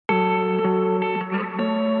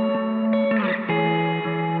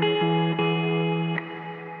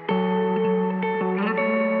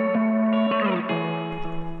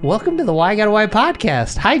welcome to the Why Gotta Why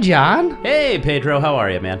podcast. Hi, John. Hey, Pedro, how are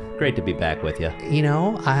you, man? Great to be back with you. You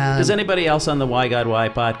know, Does anybody else on the Why God Why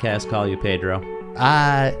podcast call you Pedro?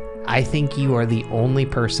 I think you are the only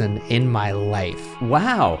person in my life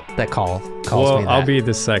Wow. that calls me that. I'll be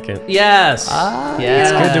the second. Yes.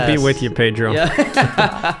 Yes. It's good to be with you, Pedro.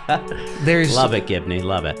 There's Love it, Gibney.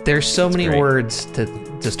 Love it. There's so many great. words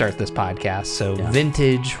to start this podcast. So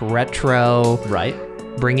vintage, retro, Right.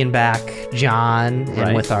 bringing back John, and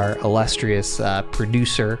Right. with our illustrious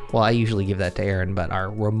producer. Well, I usually give that to Aaron, but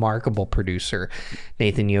our remarkable producer,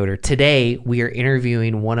 Nathan Yoder. Today, we are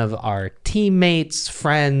interviewing one of our teammates,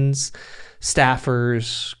 friends,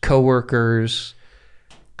 staffers, coworkers,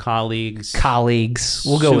 Colleagues.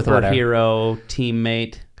 We'll go with whatever. Superhero,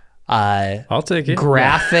 teammate. I'll take it.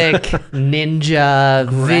 Graphic, ninja,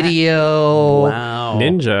 video. Wow.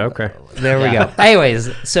 Ninja, okay. There we go. Anyways,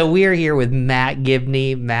 so we are here with Matt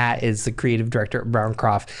Gibney. Matt is the creative director at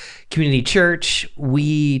Browncroft Community Church.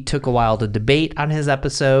 We took a while to debate on his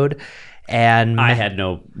episode, and I had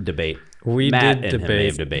no debate. We Matt did and him may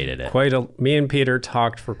have debate. debated it. Me and Peter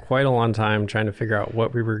talked for quite a long time trying to figure out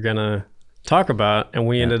what we were going to talk about, and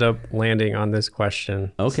we ended up landing on this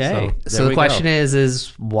question. Okay. so the question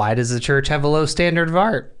is why does the church have a low standard of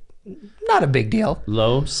art? Not a big deal.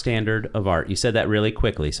 Low standard of art. You said that really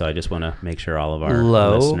quickly, so I just want to make sure all of our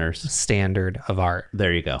Low listeners. standard of art.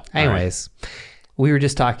 There you go. All Anyways, we were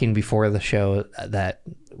just talking before the show that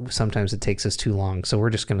sometimes it takes us too long, so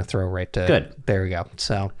we're just going to throw right to... Good. There we go.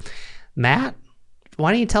 So, Matt,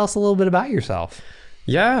 why don't you tell us a little bit about yourself?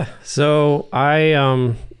 Yeah, so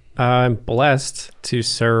I'm blessed to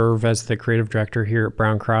serve as the creative director here at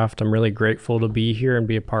Browncroft. I'm really grateful to be here and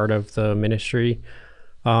be a part of the ministry.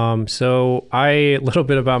 So a little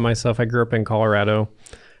bit about myself. I grew up in Colorado,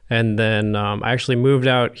 and then I actually moved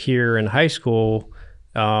out here in high school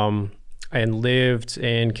and lived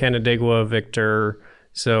in Canandaigua, Victor.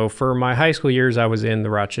 So for my high school years, I was in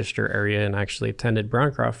the Rochester area and actually attended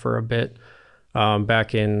Browncroft for a bit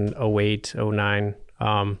back in 08, 09.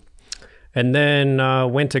 And then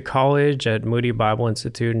went to college at Moody Bible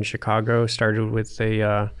Institute in Chicago, started with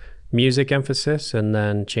a music emphasis, and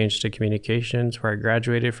then changed to communications, where I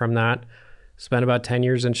graduated from that. Spent about 10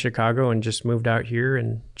 years in Chicago and just moved out here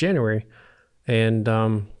in January. And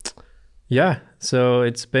so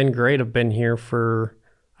it's been great. I've been here for,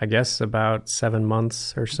 I guess, about 7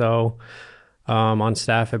 months or so on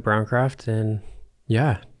staff at Browncroft. And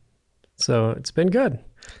so it's been good.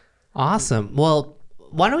 Awesome. Well,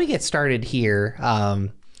 why don't we get started here?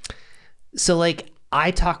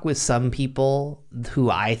 I talk with some people who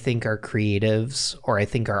I think are creatives or I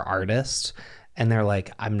think are artists, and they're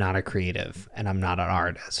like, I'm not a creative and I'm not an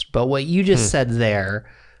artist. But what you just said there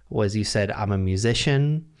was, you said, I'm a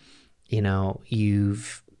musician. You know,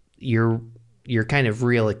 your kind of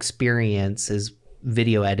real experience is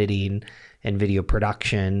video editing and video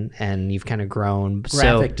production, and you've kind of grown.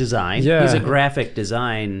 Graphic design. Yeah. He's a graphic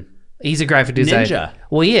design. He's a graphic designer. Ninja.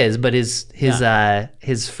 Well, he is, but his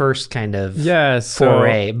first kind of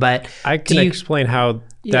foray. But I can explain how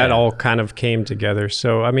that all kind of came together.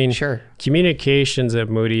 So, I mean, Sure. communications at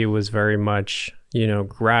Moody was very much,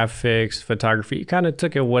 graphics, photography. You kind of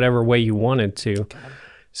took it whatever way you wanted to.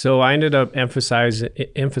 So I ended up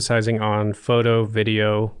emphasizing on photo,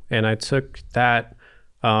 video, and I took that.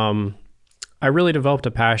 I really developed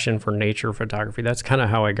a passion for nature photography. That's kind of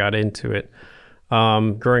how I got into it.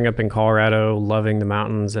 Growing up in Colorado, loving the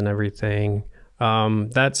mountains and everything.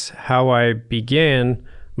 That's how I began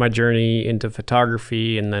my journey into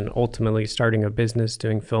photography, and then ultimately starting a business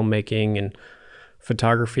doing filmmaking and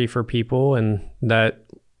photography for people. And that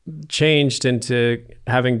changed into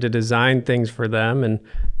having to design things for them and,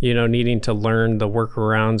 needing to learn the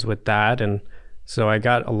workarounds with that. And so I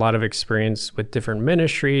got a lot of experience with different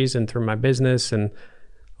ministries and through my business, and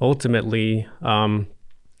ultimately,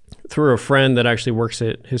 through a friend that actually works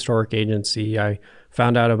at Historic Agency, I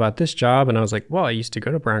found out about this job, and I was like, well, I used to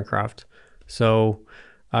go to Browncroft. So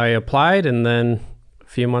I applied, and then a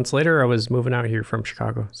few months later, I was moving out here from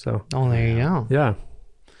Chicago. So, there you go. yeah.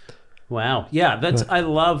 Wow. Yeah, I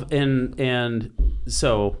love, and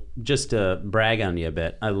so just to brag on you a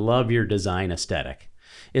bit, I love your design aesthetic.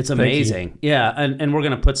 It's amazing. Yeah, and we're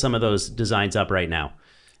going to put some of those designs up right now.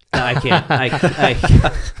 I can't.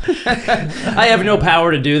 I have no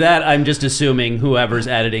power to do that. I'm just assuming whoever's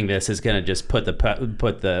editing this is going to just put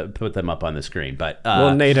them up on the screen. But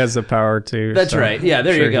well, Nate has the power to. That's right. Yeah,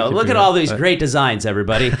 there you go. Look at all these great designs,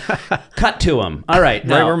 everybody. Cut to them. All right,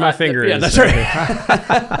 right where my finger is. Yeah, that's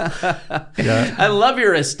right. Yeah. I love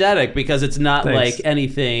your aesthetic because it's not like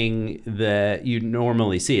anything that you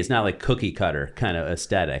normally see. It's not like cookie cutter kind of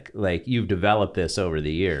aesthetic. Like you've developed this over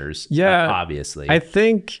the years. Yeah, obviously. I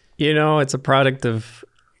think. It's a product of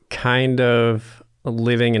kind of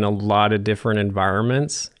living in a lot of different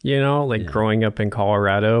environments, growing up in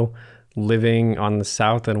Colorado, living on the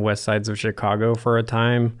south and west sides of Chicago for a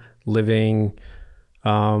time, living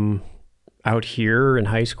out here in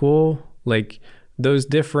high school. Like those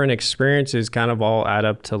different experiences kind of all add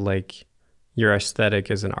up to like your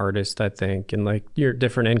aesthetic as an artist, I think, and like your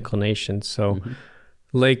different inclinations. So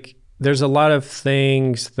like there's a lot of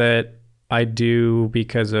things that I do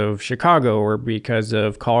because of Chicago or because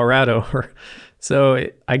of Colorado. So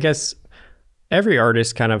I guess every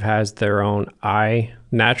artist kind of has their own eye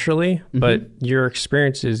naturally, but your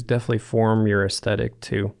experiences definitely form your aesthetic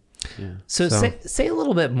too. Yeah. So say a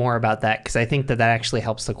little bit more about that, because I think that actually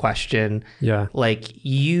helps the question. Yeah. Like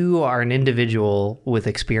you are an individual with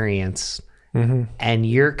experience and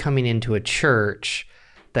you're coming into a church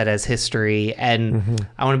that has history. And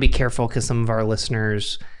I want to be careful because some of our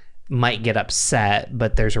listeners might get upset,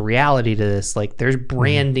 but there's a reality to this. Like there's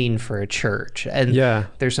branding for a church and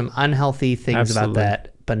there's some unhealthy things about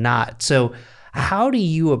that, but not. So how do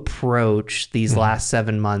you approach these last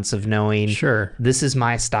 7 months of knowing this is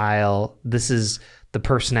my style, this is the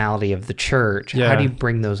personality of the church? How do you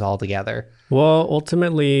bring those all together? Well,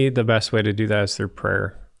 ultimately the best way to do that is through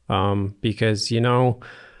prayer. Because,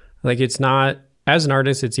 like it's not, as an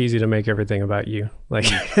artist, it's easy to make everything about you. Like,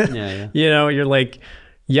 you're like,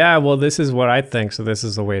 yeah, well, this is what I think, so this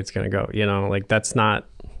is the way it's going to go. Like that's not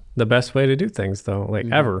the best way to do things though, like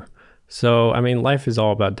ever. So, I mean, life is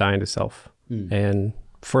all about dying to self and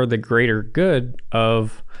for the greater good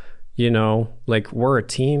of, like we're a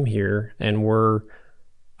team here and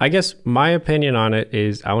I guess my opinion on it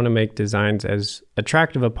is I want to make designs as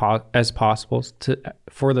attractive as possible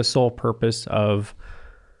for the sole purpose of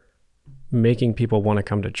making people want to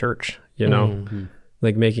come to church,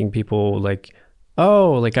 like making people like,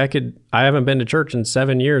 oh, like I haven't been to church in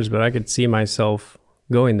 7 years, but I could see myself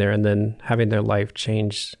going there and then having their life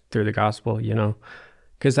change through the gospel,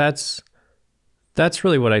 because that's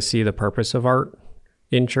really what I see the purpose of art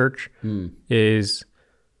in church is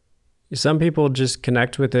some people just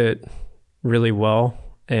connect with it really well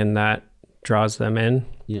and that draws them in.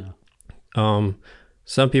 Yeah.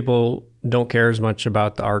 Some people don't care as much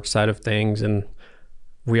about the art side of things, and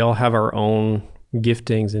we all have our own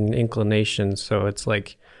giftings and inclinations. So it's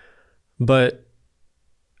like, but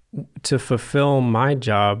to fulfill my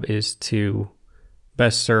job is to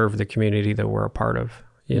best serve the community that we're a part of,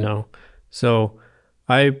 So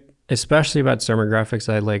especially about sermon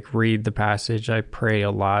graphics, I like read the passage. I pray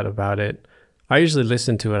a lot about it. I usually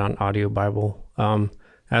listen to it on audio Bible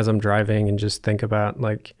as I'm driving and just think about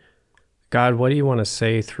like, God, what do you want to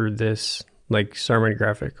say through this like sermon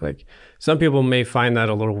graphic? Like some people may find that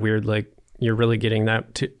a little weird, like you're really getting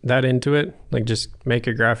that into it, like just make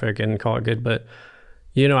a graphic and call it good. But,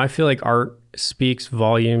 I feel like art speaks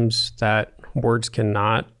volumes that words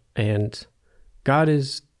cannot, and God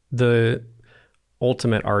is the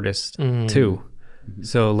ultimate artist too.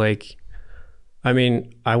 So like, I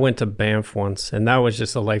mean, I went to Banff once and that was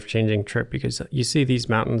just a life-changing trip because you see these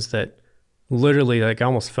mountains that literally like I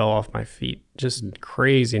almost fell off my feet, just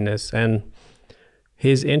craziness. And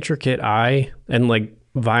his intricate eye and like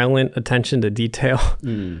violent attention to detail,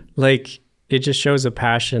 like it just shows a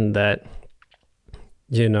passion that,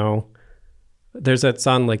 there's that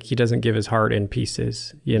song, like he doesn't give his heart in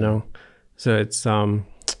pieces, So it's,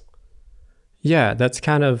 that's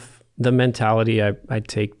kind of the mentality I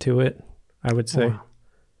take to it, I would say. Wow.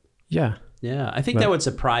 Yeah. Yeah, I think that would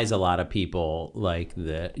surprise a lot of people, like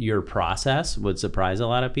your process would surprise a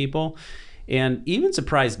lot of people. And even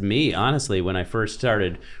surprised me, honestly, when I first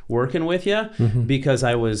started working with you, because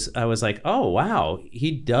I was like, oh, wow,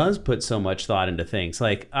 he does put so much thought into things.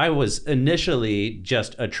 Like I was initially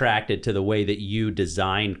just attracted to the way that you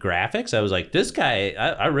designed graphics. I was like, this guy,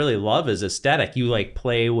 I really love his aesthetic. You like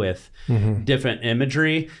play with different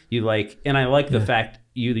imagery. You like, and I like the fact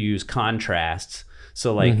you use contrasts.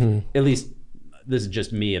 So like, at least this is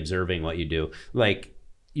just me observing what you do. Like,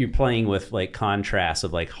 you're playing with like contrasts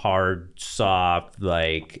of like hard, soft,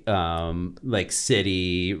 like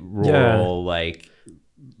city, rural, like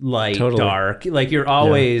light, dark. Like you're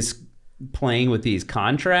always playing with these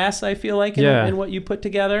contrasts, I feel like, in what you put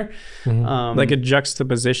together. Like a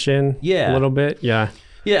juxtaposition a little bit. Yeah,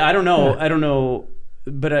 I don't know,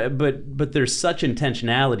 but there's such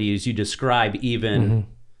intentionality as you describe even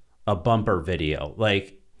a bumper video.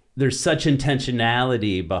 Like there's such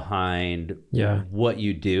intentionality behind what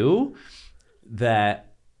you do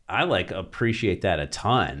that I like appreciate that a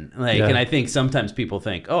ton. Like, and I think sometimes people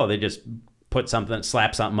think, oh, they just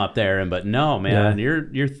slap something up there, but no, man,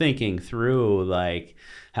 you're thinking through like,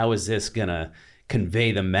 how is this gonna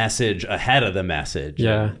convey the message ahead of the message?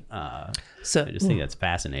 Yeah. And, so I just think that's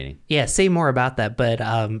fascinating. Yeah, say more about that. But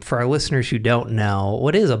for our listeners who don't know,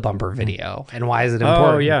 what is a bumper video and why is it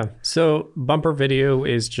important? Oh yeah, so bumper video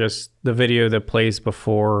is just the video that plays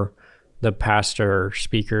before the pastor or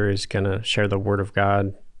speaker is gonna share the word of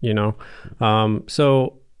God.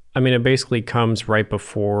 So I mean, it basically comes right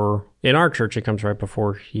before, in our church, it comes right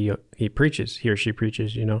before he preaches, he or she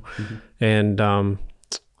preaches, And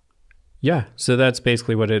so that's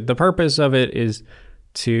basically the purpose of it is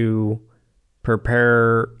to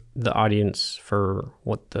prepare the audience for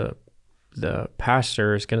what the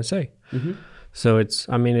pastor is going to say. So it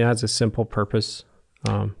has a simple purpose,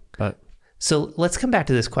 but. So let's come back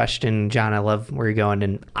to this question, John. I love where you're going,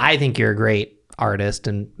 and I think you're a great artist,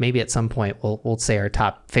 and maybe at some point we'll say our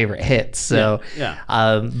top favorite hits. So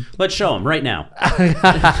let's show them right now.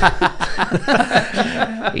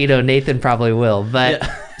 Nathan probably will, but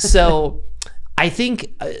so I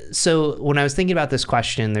think so when I was thinking about this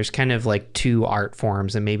question, there's kind of like two art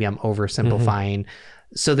forms, and maybe I'm oversimplifying.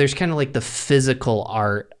 So there's kind of like the physical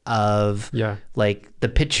art of like the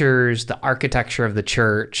pictures, the architecture of the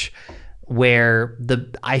church, where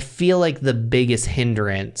I feel like the biggest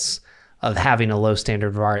hindrance of having a low standard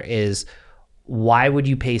of art is, why would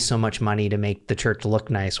you pay so much money to make the church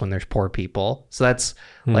look nice when there's poor people? So that's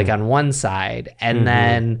like on one side. And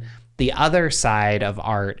then the other side of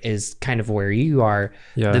art is kind of where you are,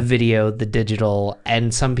 the video, the digital,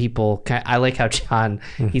 and some people, I like how John,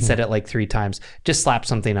 he said it like 3 times, just slap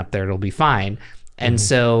something up there, it'll be fine. And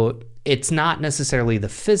so it's not necessarily the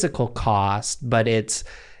physical cost, but is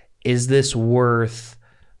this worth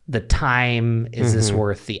the time? Is this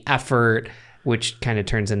worth the effort? Which kind of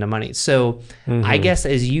turns into money. So I guess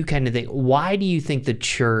as you kind of think, why do you think they're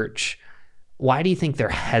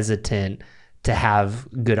hesitant to have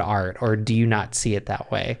good art, or do you not see it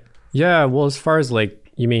that way? Yeah, well, as far as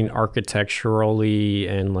like, you mean architecturally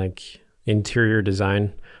and like interior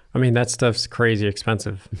design, I mean, that stuff's crazy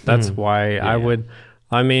expensive. That's why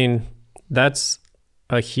that's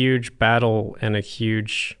a huge battle and a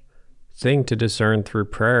huge thing to discern through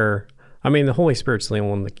prayer. I mean, the Holy Spirit's the only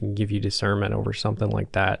one that can give you discernment over something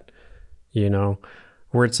like that,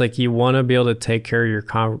 where it's like you want to be able to take care of your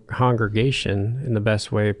congregation in the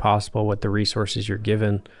best way possible with the resources you're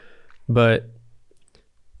given, but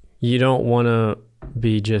you don't want to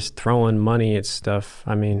be just throwing money at stuff.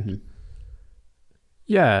 I mean,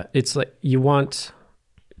 it's like you want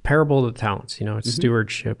parable of the talents, it's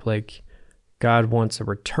stewardship. Like God wants a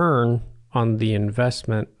return on the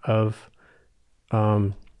investment of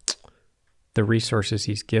the resources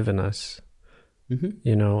he's given us,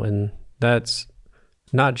 and that's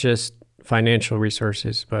not just financial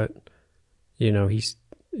resources, but, he's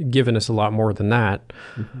given us a lot more than that.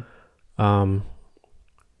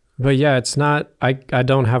 But yeah, it's not, I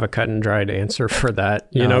don't have a cut and dried answer for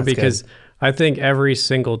that, because good. I think every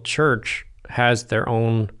single church has their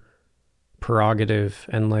own prerogative,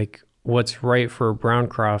 and like what's right for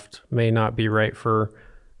Browncroft may not be right for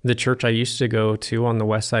the church I used to go to on the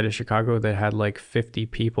west side of Chicago that had like 50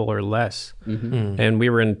 people or less. And we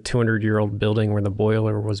were in a 200-year-old building where the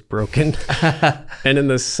boiler was broken. And in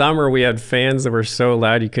the summer, we had fans that were so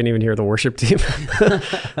loud you couldn't even hear the worship team.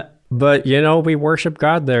 But, we worshiped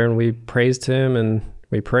God there, and we praised him, and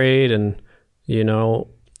we prayed, and,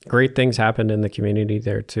 great things happened in the community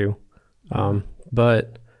there too.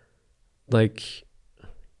 But like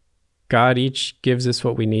God each gives us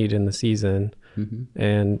what we need in the season.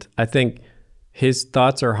 And I think his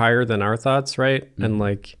thoughts are higher than our thoughts, right? And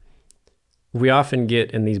like we often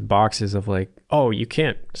get in these boxes of like, oh, you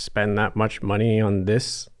can't spend that much money on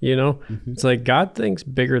this, It's like God thinks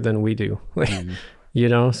bigger than we do. Like,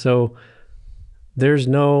 so there's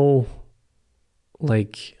no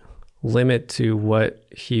like limit to what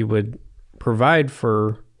he would provide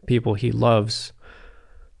for people he loves,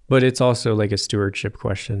 but it's also like a stewardship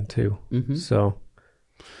question too. So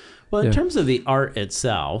well, in terms of the art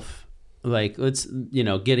itself, like let's,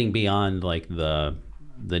 getting beyond like the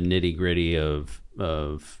nitty gritty of,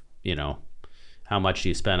 how much do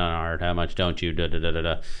you spend on art? How much don't you? Da, da, da, da,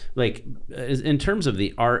 da. Like, in terms of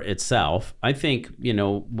the art itself, I think,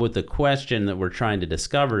 what the question that we're trying to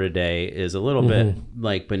discover today is a little bit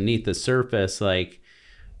like beneath the surface. Like,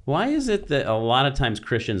 why is it that a lot of times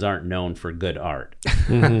Christians aren't known for good art?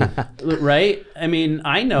 Right? I mean,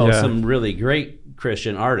 I know some really great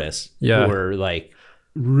Christian artists who are like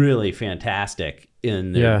really fantastic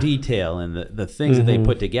in their detail and the things that they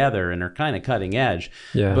put together and are kind of cutting edge.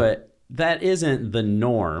 Yeah. But that isn't the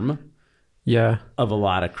norm of a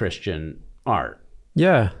lot of Christian art.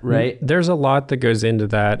 Yeah. Right? There's a lot that goes into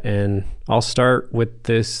that. And I'll start with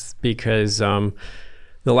this because the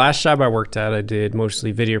last job I worked at, I did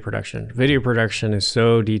mostly video production. Video production is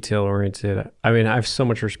so detail oriented. I mean, I have so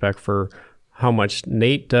much respect for how much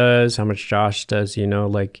Nate does, how much Josh does,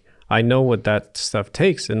 like I know what that stuff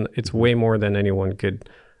takes, and it's way more than anyone could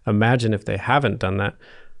imagine if they haven't done that.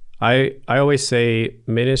 I always say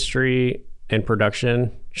ministry and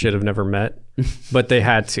production should have never met, but they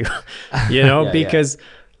had to, because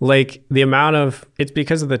like the amount of, it's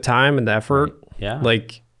because of the time and the effort. Yeah.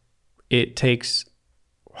 Like it takes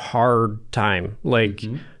hard time, like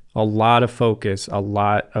a lot of focus, a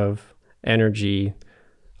lot of energy,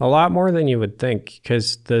 a lot more than you would think,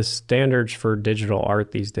 because the standards for digital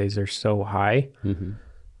art these days are so high.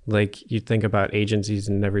 Like you think about agencies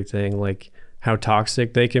and everything, like how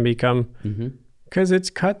toxic they can become because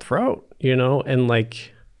it's cutthroat, and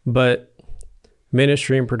like, but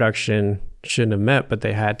ministry and production shouldn't have met, but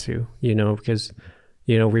they had to, because,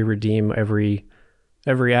 we redeem every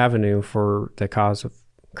avenue for the cause of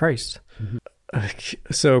Christ.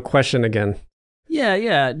 So question again.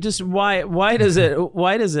 Yeah. Just why does it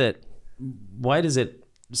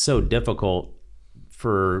so difficult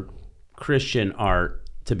for Christian art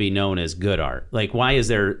to be known as good art? Like, why is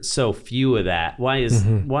there so few of that? Why is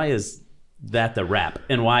that the rep?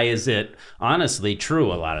 And why is it honestly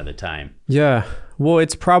true a lot of the time? Yeah. Well,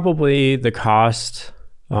 it's probably the cost,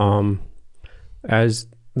 as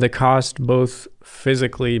the cost both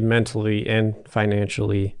physically, mentally, and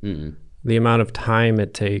financially, the amount of time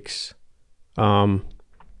it takes. I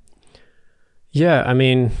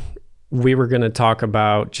mean, we were going to talk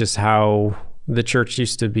about just how the church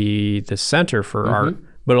used to be the center for art,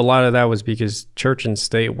 but a lot of that was because church and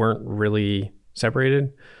state weren't really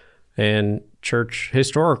separated. And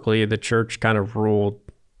historically, the church kind of ruled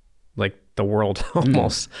like the world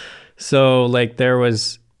almost. So like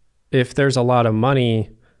if there's a lot of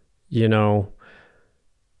money,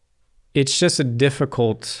 it's just a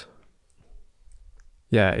difficult,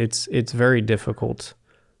 it's very difficult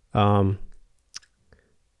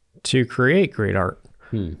to create great art.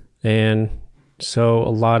 And so a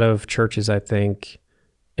lot of churches, I think,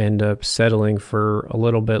 end up settling for a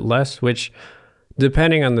little bit less, which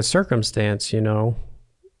depending on the circumstance, you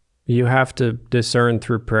have to discern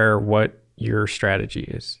through prayer what your strategy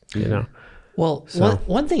is, Well, so.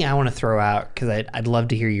 One thing I want to throw out, because I'd love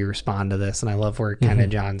to hear you respond to this, and I love where kind of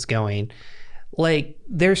John's going. Like,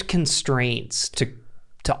 there's constraints to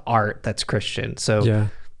art that's Christian. So,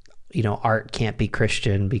 art can't be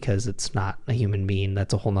Christian because it's not a human being.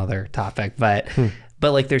 That's a whole nother topic. But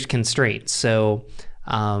like, there's constraints. So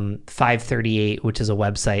 538, which is a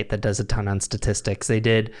website that does a ton on statistics, they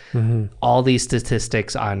did all these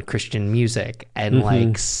statistics on Christian music, and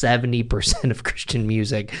like 70% of Christian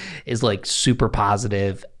music is like super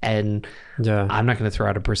positive. And I'm not going to throw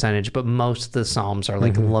out a percentage, but most of the Psalms are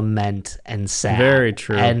like lament and sad. Very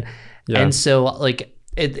true. And so like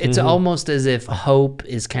it's almost as if hope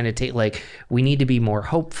is kind of like we need to be more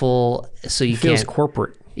hopeful. So you feels can't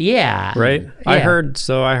corporate. Yeah. Right.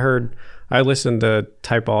 Yeah. I listened to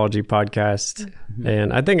Typology podcast,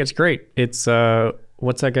 and I think it's great. It's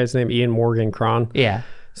what's that guy's name? Ian Morgan Cron. Yeah.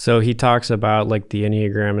 So he talks about like the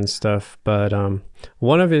Enneagram and stuff. But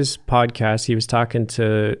one of his podcasts, he was talking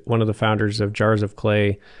to one of the founders of Jars of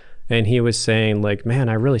Clay, and he was saying like, man,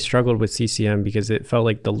 I really struggled with CCM because it felt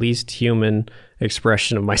like the least human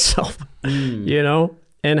expression of myself,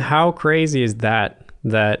 And how crazy is that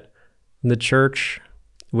the church,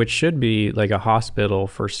 which should be like a hospital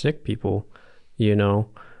for sick people,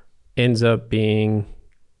 ends up being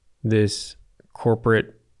this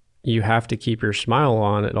corporate, you have to keep your smile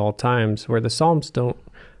on at all times, where the Psalms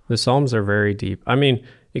are very deep. I mean,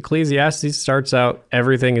 Ecclesiastes starts out,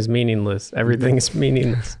 everything is meaningless. Everything is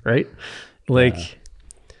meaningless, right? Like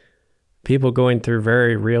people going through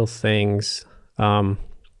very real things. So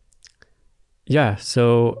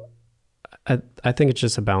I think it's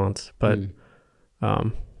just a balance, but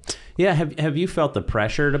have you felt the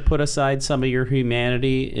pressure to put aside some of your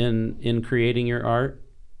humanity in creating your art?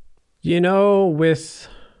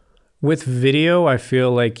 With video, I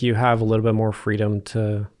feel like you have a little bit more freedom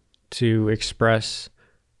to express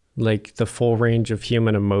like the full range of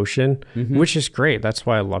human emotion, which is great. That's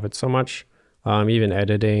why I love it so much. Even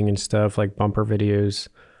editing and stuff like bumper videos.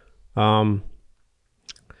 I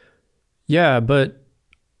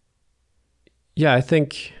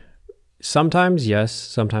think sometimes yes,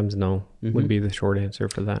 sometimes no would be the short answer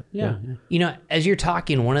for that. Yeah. You know, as you're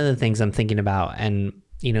talking, one of the things I'm thinking about, and,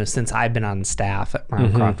 you know, since I've been on staff at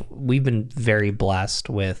Brown Croft, we've been very blessed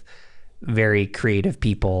with very creative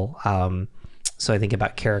people. So I think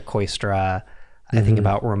about Kara Koistra, I think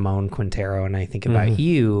about Ramon Quintero, and I think about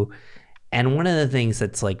you. And one of the things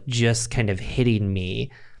that's like just kind of hitting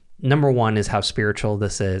me, number one, is how spiritual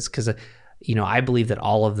this is. Because, you know, I believe that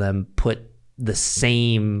all of them put the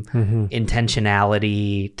same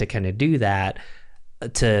intentionality to kind of do that,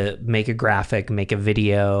 to make a graphic, make a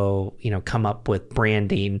video, you know, come up with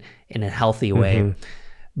branding in a healthy way.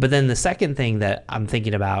 But then the second thing that I'm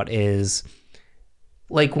thinking about is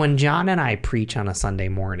like when John and I preach on a Sunday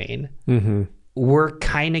morning, we're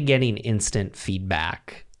kind of getting instant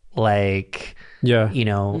feedback. Like, you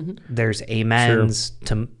know, there's amens,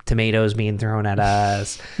 tomatoes being thrown at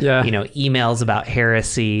us, you know, emails about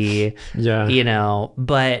heresy, you know,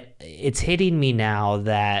 but it's hitting me now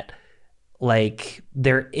that like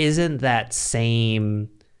there isn't that same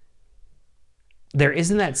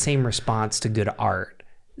response to good art.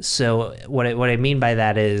 So what I mean by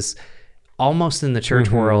that is almost in the church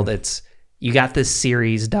world, it's, you got this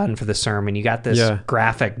series done for the sermon, you got this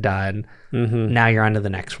graphic done, now you're on to the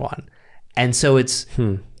next one. And so it's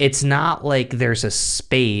not like there's a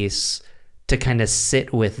space to kind of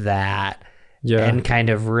sit with that and kind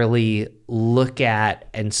of really look at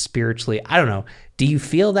and spiritually, I don't know. Do you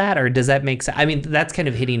feel that, or does that make sense? I mean, that's kind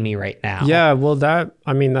of hitting me right now. Yeah, well, that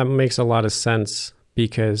makes a lot of sense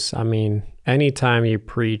because, I mean, anytime you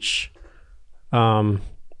preach,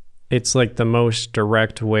 it's like the most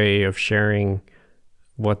direct way of sharing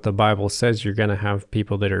what the Bible says. You're going to have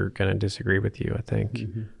people that are going to disagree with you, I think.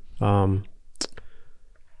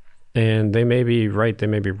 And they may be right, they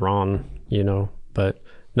may be wrong, you know, but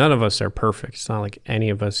none of us are perfect. It's not like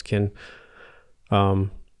any of us can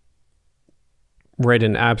deliver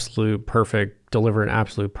an absolute perfect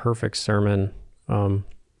sermon.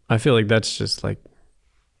 I feel like that's just like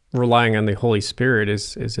relying on the Holy Spirit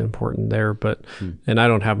is important there, but and I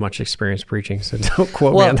don't have much experience preaching, so don't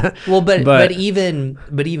quote me on that. Well, but even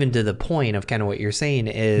to the point of kind of what you're saying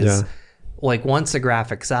is like once the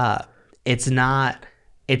graphic's up, it's not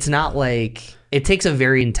like it takes a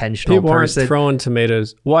very intentional people person. Aren't throwing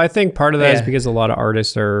tomatoes. Well, I think part of that is because a lot of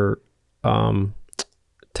artists are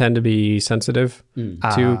tend to be sensitive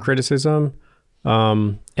to criticism,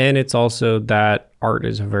 and it's also that art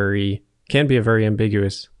is can be a very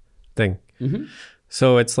ambiguous thing.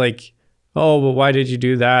 So it's like, oh, but why did you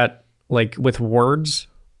do that? Like with words,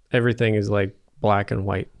 everything is like black and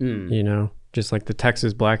white, you know, just like the text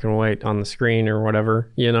is black and white on the screen or whatever,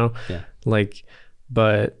 you know, like,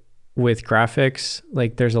 but with graphics,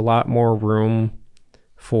 like there's a lot more room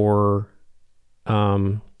for,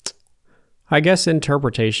 I guess,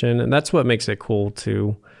 interpretation. And that's what makes it cool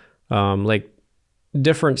too. Like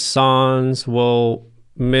different songs will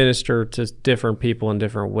minister to different people in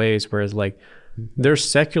different ways, whereas like there's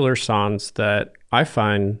secular songs that I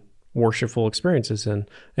find worshipful experiences in,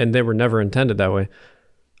 and they were never intended that way,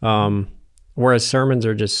 whereas sermons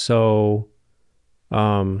are just so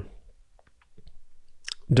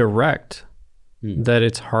direct that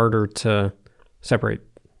it's harder to separate,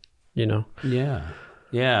 you know. Yeah.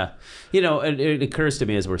 You know, it occurs to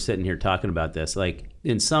me as we're sitting here talking about this, like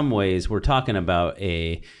in some ways we're talking about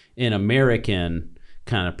an American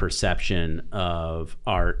kind of perception of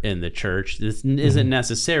art in the church. This isn't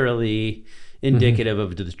necessarily indicative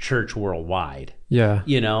of the church worldwide.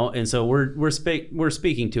 You know, and so we're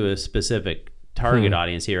speaking to a specific target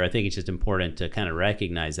audience here. I think it's just important to kind of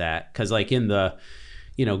recognize that, because like in the,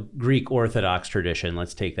 you know, Greek Orthodox tradition,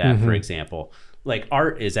 let's take that for example, like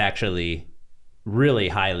art is actually really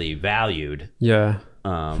highly valued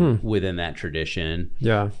within that tradition.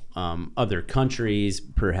 Other countries,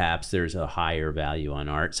 perhaps there's a higher value on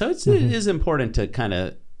art. So it is important to kind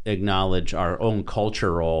of acknowledge our own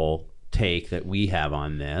cultural take that we have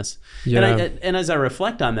on this. And as I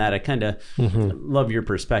reflect on that, I kind of love your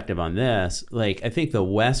perspective on this. Like, I think the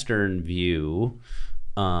Western view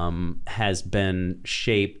has been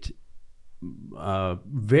shaped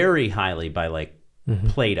very highly by like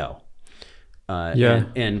Plato.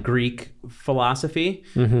 And Greek philosophy.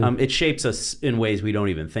 It shapes us in ways we don't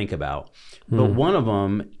even think about. But one of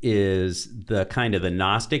them is the kind of the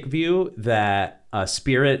Gnostic view that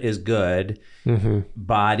spirit is good,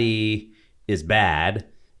 body is bad,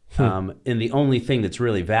 and the only thing that's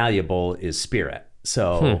really valuable is spirit.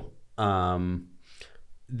 So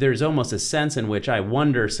there's almost a sense in which I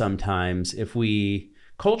wonder sometimes if we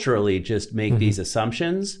culturally just make these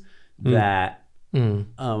assumptions that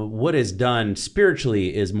what is done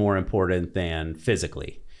spiritually is more important than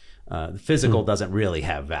physically. The physical doesn't really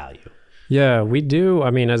have value. Yeah, we do.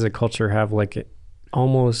 I mean, as a culture, have like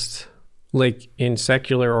almost like in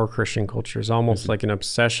secular or Christian cultures, almost like an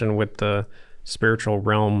obsession with the spiritual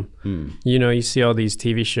realm. You know, you see all these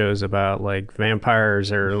TV shows about like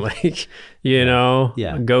vampires or like, you know,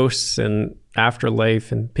 ghosts and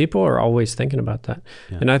afterlife, and people are always thinking about that.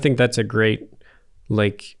 And I think that's a great,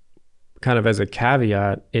 like, kind of as a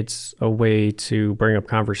caveat, it's a way to bring up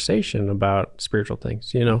conversation about spiritual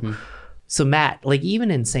things, you know? So Matt, like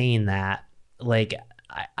even in saying that, like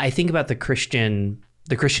I think about the Christian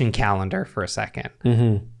calendar for a second.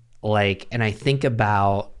 Like, and I think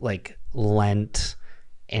about like Lent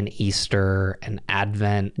and Easter and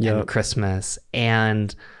Advent and Christmas,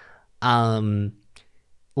 and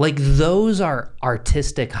like those are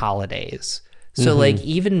artistic holidays. So like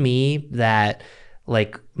even me, that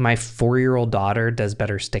like my 4-year-old daughter does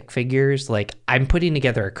better stick figures. Like I'm putting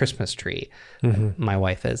together a Christmas tree. My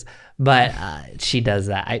wife is, but she does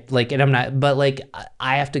that. And I'm not, but like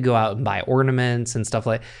I have to go out and buy ornaments and stuff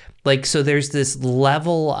like, so there's this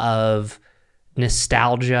level of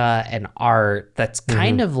nostalgia and art that's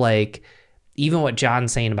kind of like, even what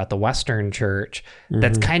John's saying about the Western church,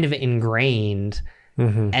 that's kind of ingrained.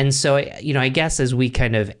 And so, you know, I guess as we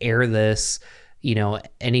kind of air this, you know,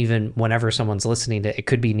 and even whenever someone's listening to it, it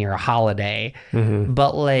could be near a holiday,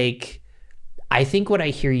 but like, I think what I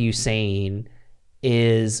hear you saying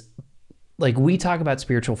is like, we talk about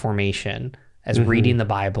spiritual formation as reading the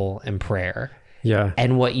Bible and prayer. Yeah.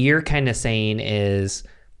 And what you're kind of saying is,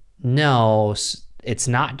 no, it's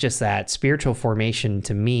not just that. Spiritual formation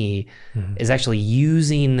to me is actually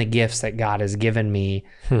using the gifts that God has given me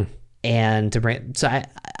and to bring, so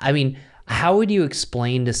I mean, how would you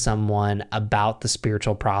explain to someone about the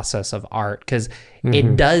spiritual process of art? Because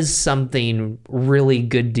it does something really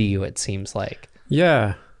good to you, it seems like.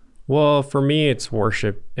 Yeah. Well, for me, it's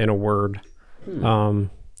worship in a word. And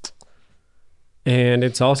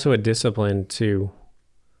it's also a discipline too.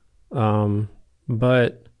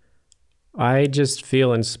 But I just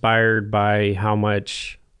feel inspired by how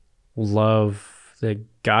much love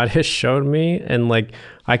that God has showed me. And like,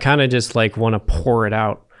 I kind of just like want to pour it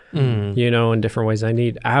out, you know, in different ways. I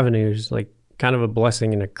need avenues, like kind of a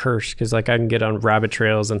blessing and a curse. Cause like I can get on rabbit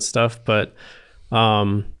trails and stuff, but,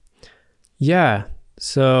 yeah.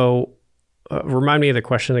 So remind me of the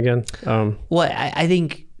question again. Well, I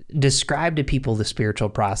think describe to people the spiritual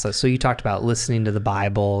process. So you talked about listening to the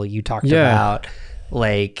Bible. You talked about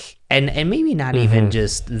like, and maybe not even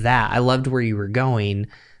just that. I loved where you were going.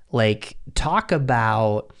 Like, talk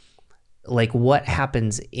about like what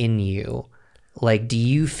happens in you. Like, do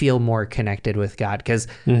you feel more connected with God? Because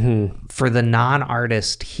for the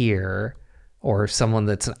non-artist here, or someone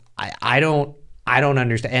that's, I don't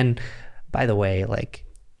understand. And by the way, like,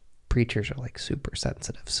 preachers are like super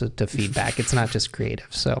sensitive to feedback. It's not just creative.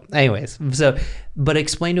 So anyways, but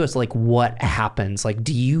explain to us like what happens. Like,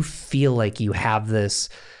 do you feel like you have this,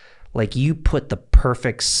 like you put the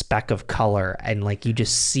perfect speck of color and like you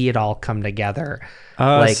just see it all come together?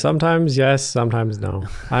 Like sometimes yes, sometimes no.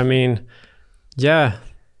 I mean, yeah.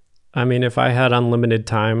 I mean, if I had unlimited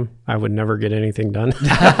time, I would never get anything done,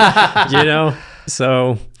 you know?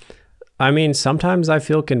 So I mean, sometimes I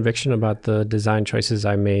feel conviction about the design choices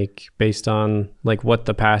I make based on like what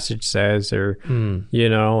the passage says, or, you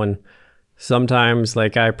know, and sometimes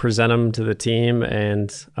like I present them to the team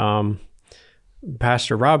and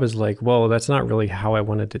Pastor Rob is like, well, that's not really how I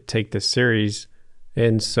wanted to take this series.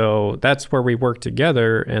 And so that's where we work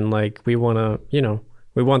together. And like, we want to, you know,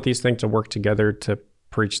 we want these things to work together to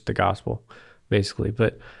preach the gospel basically.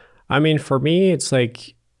 But I mean, for me, it's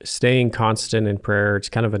like staying constant in prayer. It's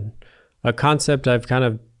kind of a concept I've kind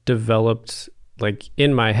of developed like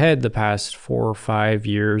in my head the past 4 or 5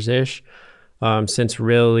 years-ish, since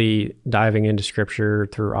really diving into scripture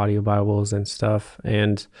through audio Bibles and stuff.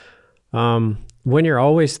 And when you're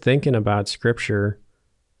always thinking about scripture,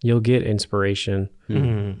 you'll get inspiration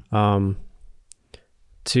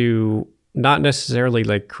to not necessarily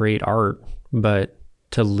like create art, but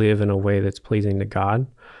to live in a way that's pleasing to God.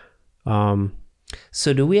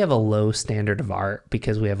 So do we have a low standard of art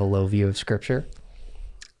because we have a low view of scripture?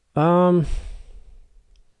 No.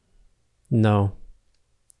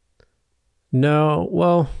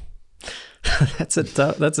 Well, that's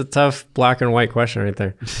a tough black and white question right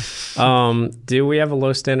there. Do we have a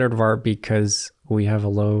low standard of art because we have a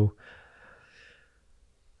low?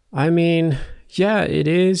 I mean, yeah, it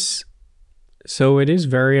is. So it is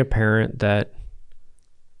very apparent that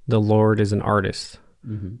the Lord is an artist,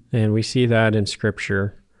 and we see that in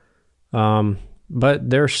Scripture. But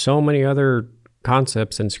there's so many other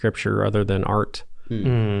concepts in Scripture other than art.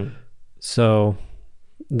 So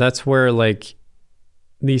that's where like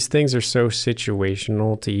these things are so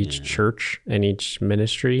situational to each church and each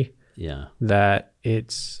ministry. Yeah. That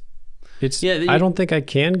it's I don't think I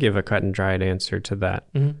can give a cut and dried answer to that.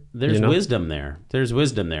 There's wisdom there. There's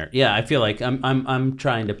wisdom there. Yeah, I feel like I'm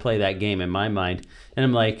trying to play that game in my mind, and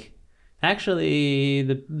I'm like, actually,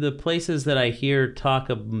 the places that I hear talk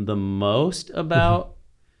the most about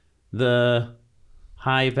the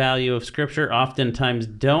high value of Scripture oftentimes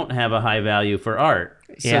don't have a high value for art.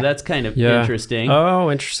 So that's kind of interesting.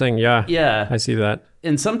 Oh, interesting. Yeah. Yeah. I see that.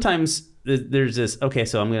 And sometimes there's this, okay,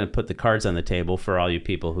 so I'm going to put the cards on the table for all you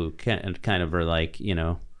people who kind of are like,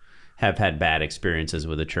 have had bad experiences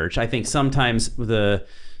with the church. I think sometimes the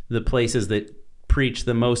places that preach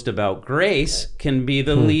the most about grace can be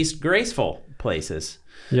the least graceful places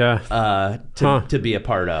to be a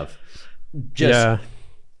part of. Just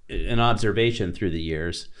an observation through the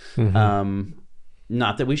years.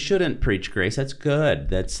 Not that we shouldn't preach grace. That's good.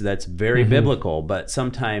 That's very biblical. But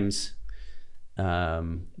sometimes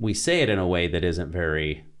we say it in a way that isn't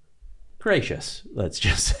very gracious, let's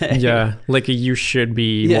just say. Yeah, like you should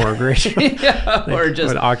be more gracious. Or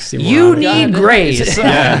just oxymoron. You need grace.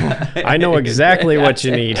 I know exactly what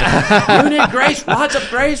you need. You need grace, lots of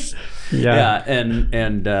grace. Yeah.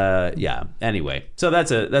 Anyway, so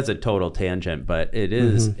that's a total tangent, but it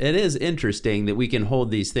is interesting that we can hold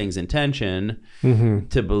these things in tension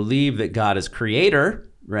to believe that God is creator,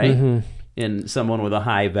 right? And someone with a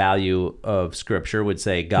high value of Scripture would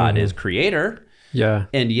say God is creator. Yeah.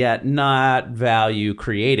 And yet not value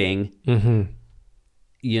creating,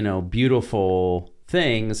 beautiful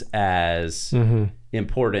things as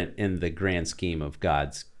important in the grand scheme of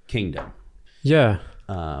God's kingdom. Yeah.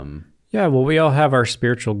 Well, we all have our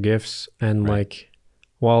spiritual gifts. And like,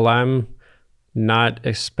 while I'm not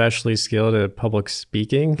especially skilled at public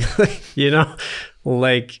speaking,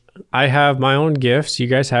 like I have my own gifts. You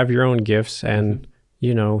guys have your own gifts. And,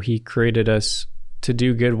 he created us to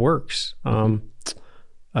do good works.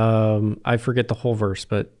 I forget the whole verse,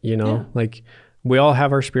 but like we all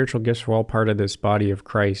have our spiritual gifts. We're all part of this body of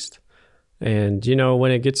Christ. And,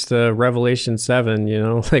 when it gets to Revelation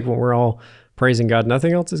 7, like when we're all praising God,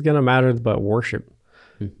 nothing else is going to matter but worship.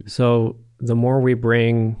 So the more we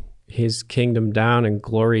bring his kingdom down and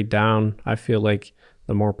glory down, I feel like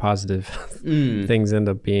the more positive things end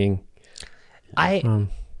up being. I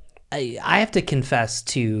have to confess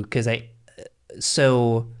too, because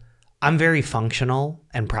I'm very functional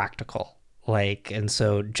and practical. And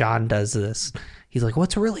so John does this. He's like,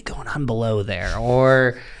 what's really going on below there?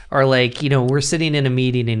 Or like, we're sitting in a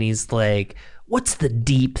meeting and he's like, what's the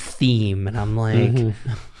deep theme? And I'm like,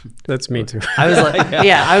 that's me too. I was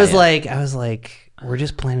like, I was like, we're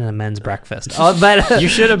just planning a men's breakfast. Oh, but you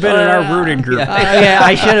should have been in our rooted group.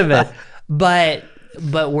 I should have been. But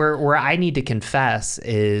where I need to confess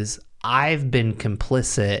is I've been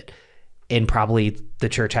complicit in probably the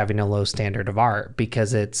church having a low standard of art,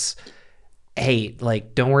 because it's, hey,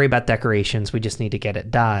 like, don't worry about decorations, we just need to get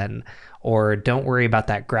it done. Or don't worry about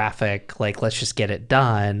that graphic, like, let's just get it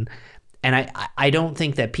done. And I don't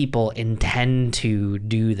think that people intend to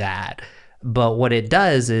do that. But what it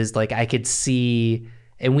does is, like, I could see,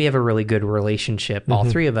 and we have a really good relationship, all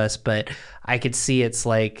three of us, but I could see it's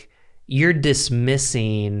like, you're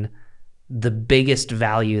dismissing the biggest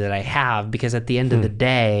value that I have, because at the end of the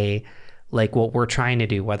day, like what we're trying to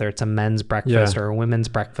do, whether it's a men's breakfast or a women's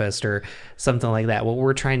breakfast or something like that, what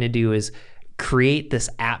we're trying to do is create this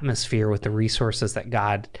atmosphere with the resources that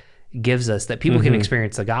God gives us that people can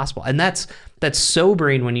experience the gospel. And that's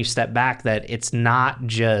sobering when you step back, that it's not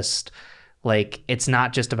just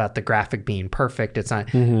about the graphic being perfect. It's not,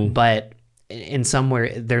 but in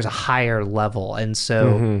somewhere there's a higher level. And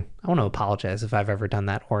so I want to apologize if I've ever done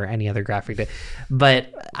that or any other graphic,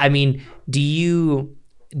 but I mean, do you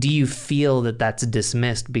feel that that's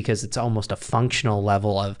dismissed because it's almost a functional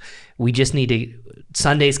level of, we just need to,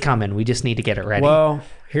 Sunday's coming, we just need to get it ready? Well,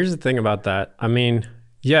 here's the thing about that. I mean,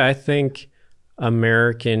 yeah, I think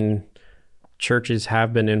American churches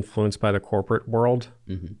have been influenced by the corporate world,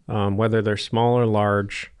 whether they're small or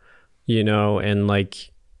large, and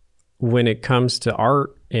like when it comes to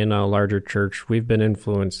art in a larger church, we've been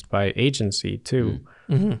influenced by agency too.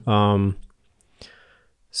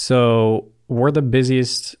 So we're the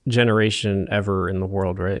busiest generation ever in the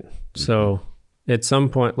world, right? So at some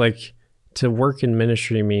point, like, to work in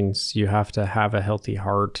ministry means you have to have a healthy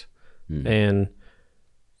heart, and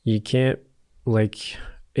you can't, like,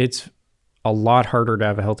 it's a lot harder to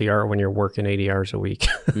have a healthy heart when you're working 80 hours a week.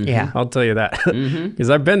 Yeah. I'll tell you that, because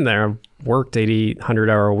I've been there. I've worked 80,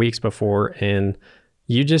 100-hour weeks before, and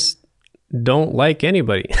you just don't like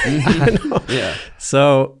anybody. You know? Yeah.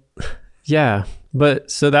 So, yeah. But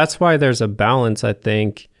so that's why there's a balance, I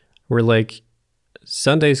think, where, like,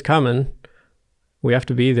 Sunday's coming. We have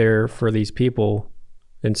to be there for these people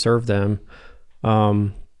and serve them.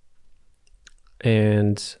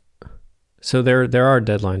 And so there are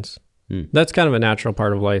deadlines. That's kind of a natural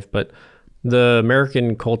part of life, but the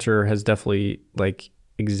American culture has definitely, like,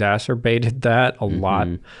 exacerbated that a lot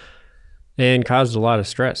and caused a lot of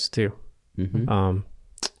stress too.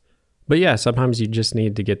 But yeah, sometimes you just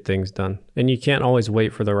need to get things done, and you can't always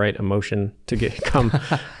wait for the right emotion to come,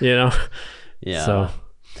 you know? Yeah. So,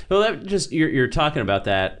 well, that just, you're talking about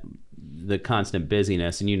that, the constant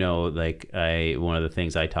busyness, and, you know, like, one of the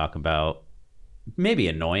things I talk about, maybe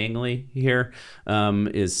annoyingly here,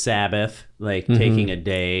 is Sabbath, like taking a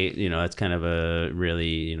day, you know, that's kind of a really,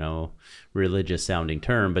 you know, religious sounding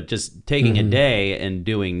term, but just taking a day and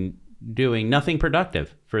doing nothing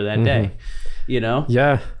productive for that day, you know?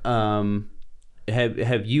 yeah.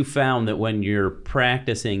 Have you found that when you're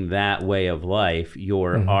practicing that way of life,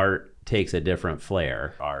 your art takes a different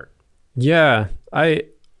flair? Yeah.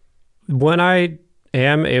 When I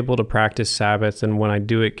am able to practice Sabbath, and when I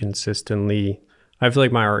do it consistently, I feel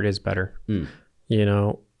like my art is better. You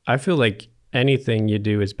know, I feel like anything you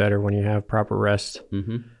do is better when you have proper rest.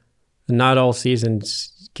 Not all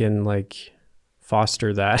seasons can, like,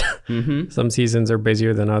 foster that. Some seasons are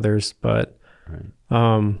busier than others, but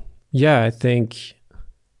yeah, I think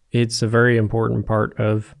it's a very important part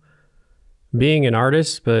of being an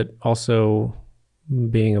artist, but also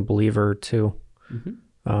being a believer too.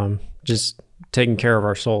 Just taking care of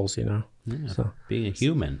our souls, you know? Yeah, so being a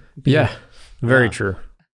human. Yeah, very true.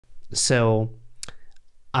 So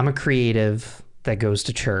I'm a creative that goes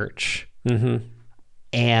to church,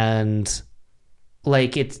 and,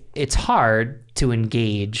 like, it's hard to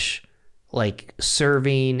engage, like,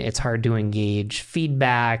 serving. It's hard to engage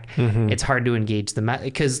feedback. It's hard to engage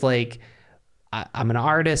because, like, I'm an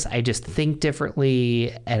artist. I just think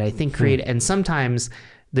differently, and I think create. And sometimes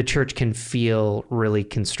the church can feel really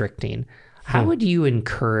constricting. How would you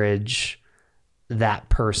encourage that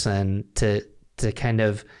person to kind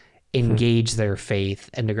of engage their faith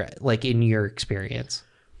and, like, in your experience?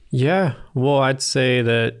 Yeah, well, I'd say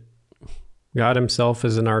that God himself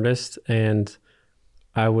is an artist, and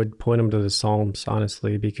I would point him to the Psalms,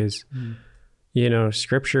 honestly, because, you know,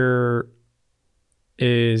 scripture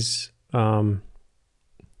is, you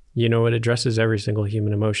know, it addresses every single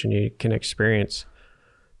human emotion you can experience.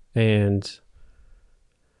 And,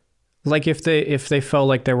 like, if they felt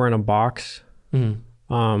like they were in a box,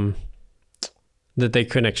 that they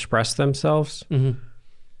couldn't express themselves,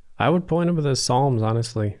 I would point them to the Psalms,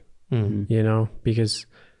 honestly, you know, because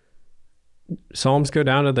Psalms go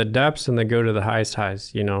down to the depths and they go to the highest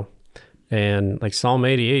highs, you know, and, like, Psalm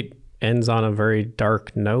 88 ends on a very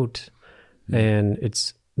dark note, and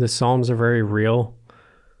the Psalms are very real.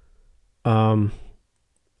 And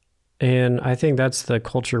I think that's the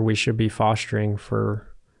culture we should be fostering for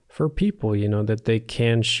people, you know, that they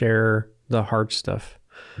can share the hard stuff.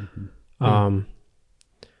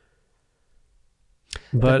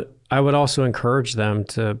 But I would also encourage them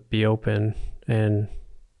to be open, and,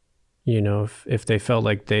 you know, if they felt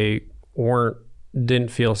like they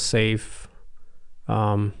didn't feel safe,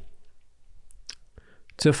 to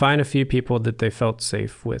find a few people that they felt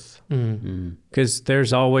safe with, because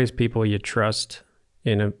there's always people you trust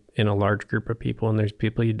in a large group of people, and there's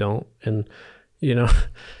people you don't, and, you know,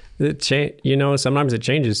 you know, sometimes it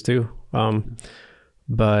changes too.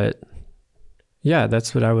 But yeah,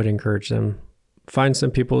 that's what I would encourage them. Find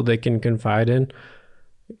some people they can confide in,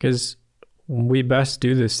 because we best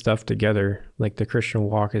do this stuff together. Like, the Christian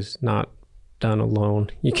walk is not done alone.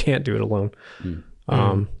 You can't do it alone.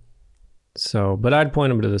 So, but I'd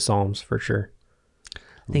point them to the Psalms for sure.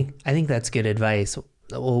 I think that's good advice.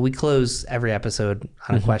 Well, we close every episode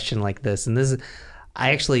on a question like this, and this is,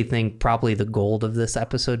 I actually think, probably the gold of this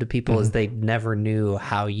episode to people is they never knew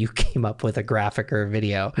how you came up with a graphic or a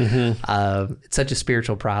video. It's such a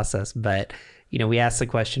spiritual process, but, you know, we asked the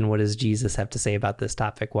question, what does Jesus have to say about this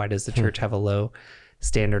topic? Why does the church have a low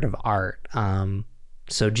standard of art?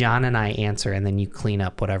 So John and I answer, and then you clean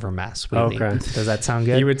up whatever mess we leave. Does that sound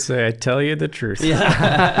good? You would say, I tell you the truth.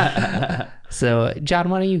 So, John,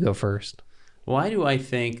 why don't you go first? Why do I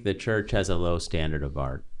think the church has a low standard of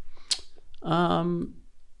art?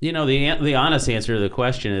 The honest answer to the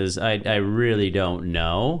question is I really don't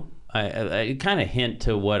know. I kind of hint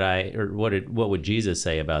to what would Jesus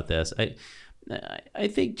say about this? I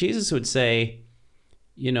think Jesus would say,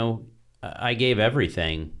 I gave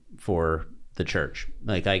everything for the church.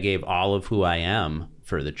 Like I gave all of who I am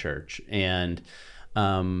for the church, and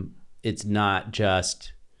it's not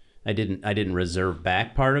just I didn't reserve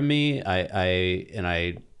back part of me.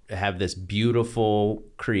 I have this beautiful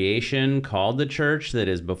creation called the church that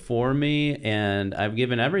is before me, and I've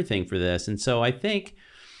given everything for this. And so I think,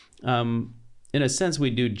 in a sense,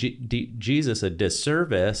 we do Jesus a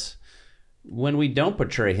disservice when we don't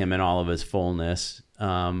portray him in all of his fullness,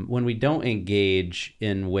 when we don't engage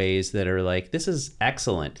in ways that are like, this is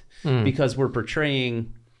excellent, because we're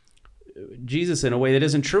portraying Jesus in a way that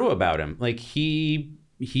isn't true about him. Like he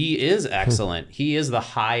is excellent. He is the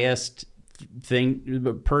highest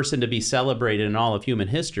person to be celebrated in all of human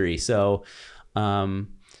history. So I'm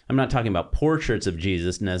not talking about portraits of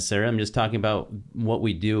Jesus necessarily. I'm just talking about what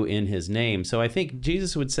we do in his name. So I think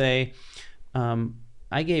Jesus would say,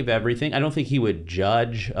 I gave everything. I don't think he would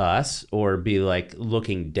judge us or be like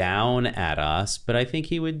looking down at us, but I think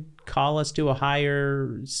he would call us to a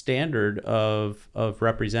higher standard of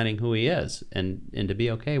representing who he is, and to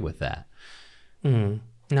be okay with that. No,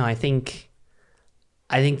 I think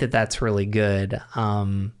that's really good.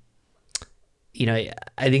 I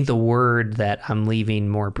think the word that I'm leaving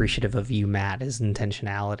more appreciative of you, Matt, is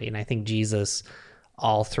intentionality. And I think Jesus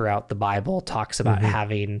all throughout the Bible talks about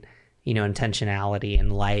having, intentionality in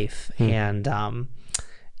life. And,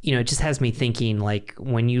 it just has me thinking, like,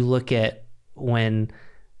 when you look at when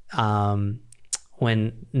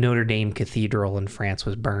Notre Dame Cathedral in France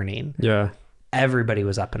was burning, everybody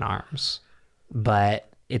was up in arms. But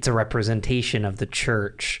it's a representation of the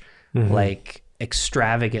church, like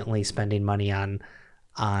extravagantly spending money on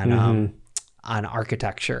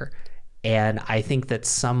architecture. And I think that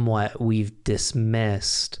somewhat we've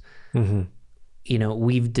dismissed,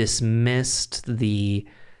 we've dismissed the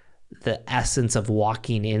essence of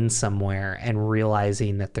walking in somewhere and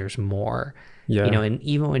realizing that there's more. And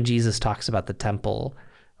even when Jesus talks about the temple,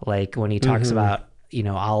 like when he talks about,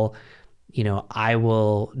 I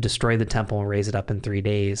will destroy the temple and raise it up in 3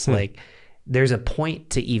 days. Like there's a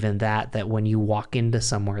point to even that when you walk into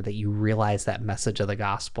somewhere that you realize that message of the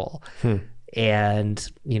gospel.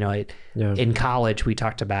 And, in college, we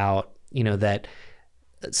talked about, that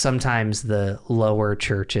sometimes the lower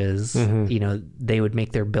churches, they would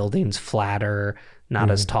make their buildings flatter, not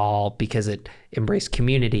as tall, because it embraced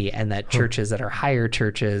community, and that churches that are higher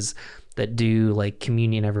churches that do like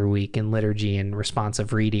communion every week and liturgy and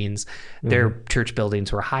responsive readings, their church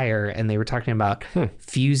buildings were higher. And they were talking about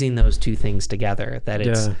fusing those two things together, that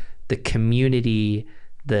it's the community,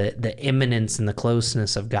 the immanence and the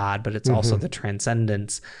closeness of God, but it's also the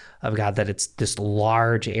transcendence of God, that it's this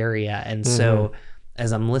large area. And so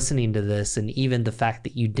as I'm listening to this, and even the fact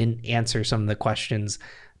that you didn't answer some of the questions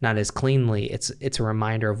not as cleanly, it's a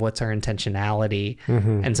reminder of what's our intentionality.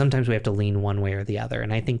 And sometimes we have to lean one way or the other.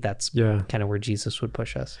 And I think that's kind of where Jesus would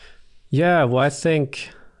push us. Yeah. Well, I think,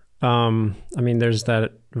 there's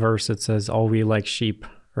that verse that says, all we like sheep,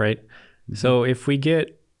 right? So if we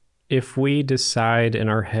decide in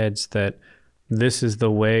our heads that this is the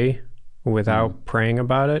way without praying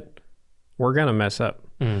about it, we're going to mess up,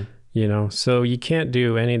 So you can't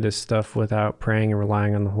do any of this stuff without praying and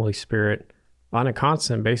relying on the Holy Spirit on a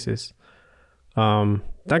constant basis.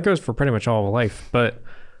 That goes for pretty much all of life, but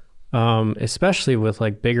especially with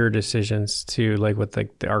like bigger decisions too, like with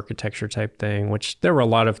like the architecture type thing, which there were a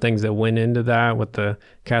lot of things that went into that with the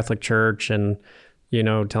Catholic Church, and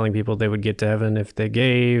telling people they would get to heaven if they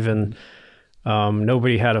gave, and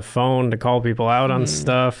nobody had a phone to call people out on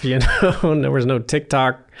stuff, and there was no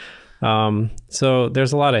TikTok. So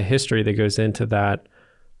there's a lot of history that goes into that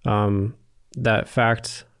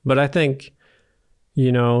fact. But I think,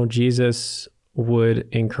 Jesus would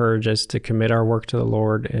encourage us to commit our work to the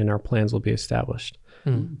Lord, and our plans will be established.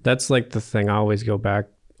 That's like the thing I always go back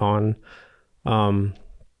on. When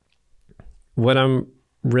I'm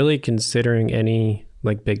really considering any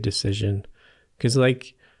like big decision, because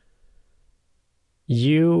like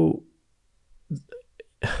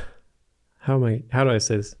how do I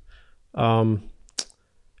say this?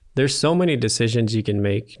 There's so many decisions you can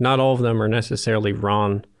make. Not all of them are necessarily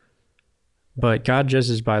wrong, but God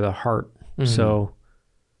judges by the heart. So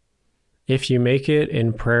if you make it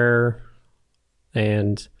in prayer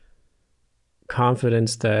and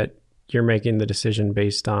confidence that you're making the decision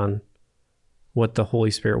based on what the Holy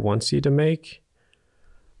Spirit wants you to make,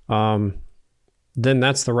 then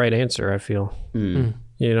that's the right answer, I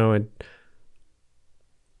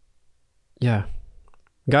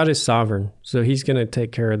God is sovereign, so he's going to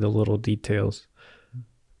take care of the little details.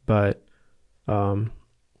 But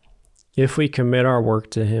if we commit our work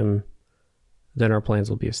to him, then our plans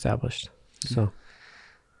will be established. So,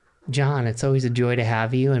 John, it's always a joy to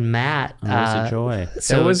have you. And Matt, Always a joy.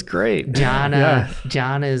 So it was great. John, Yeah.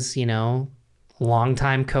 John is,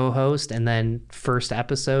 longtime co-host and then first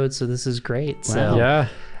episode. So this is great. So Yeah.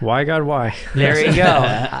 Why God, why? there you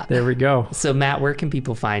go. There we go. So Matt, where can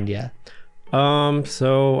people find you?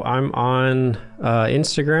 So I'm on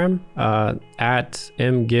Instagram at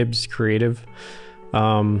mgibbscreative.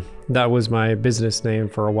 That was my business name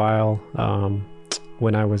for a while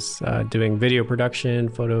when I was doing video production,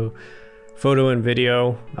 photo and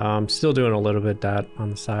video. Still doing a little bit that on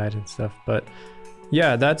the side and stuff, but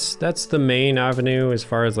yeah, that's the main avenue as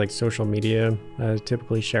far as like social media I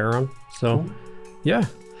typically share on. So Cool. Yeah,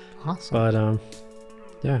 Awesome. but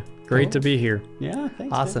yeah, great Cool. to be here. Yeah,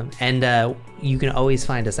 thanks. Awesome. And you can always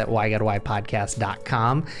find us at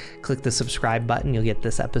whygodwhypodcast.com. Click the subscribe button. You'll get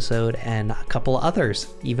this episode and a couple others,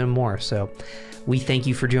 even more. So we thank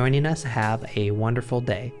you for joining us. Have a wonderful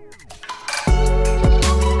day.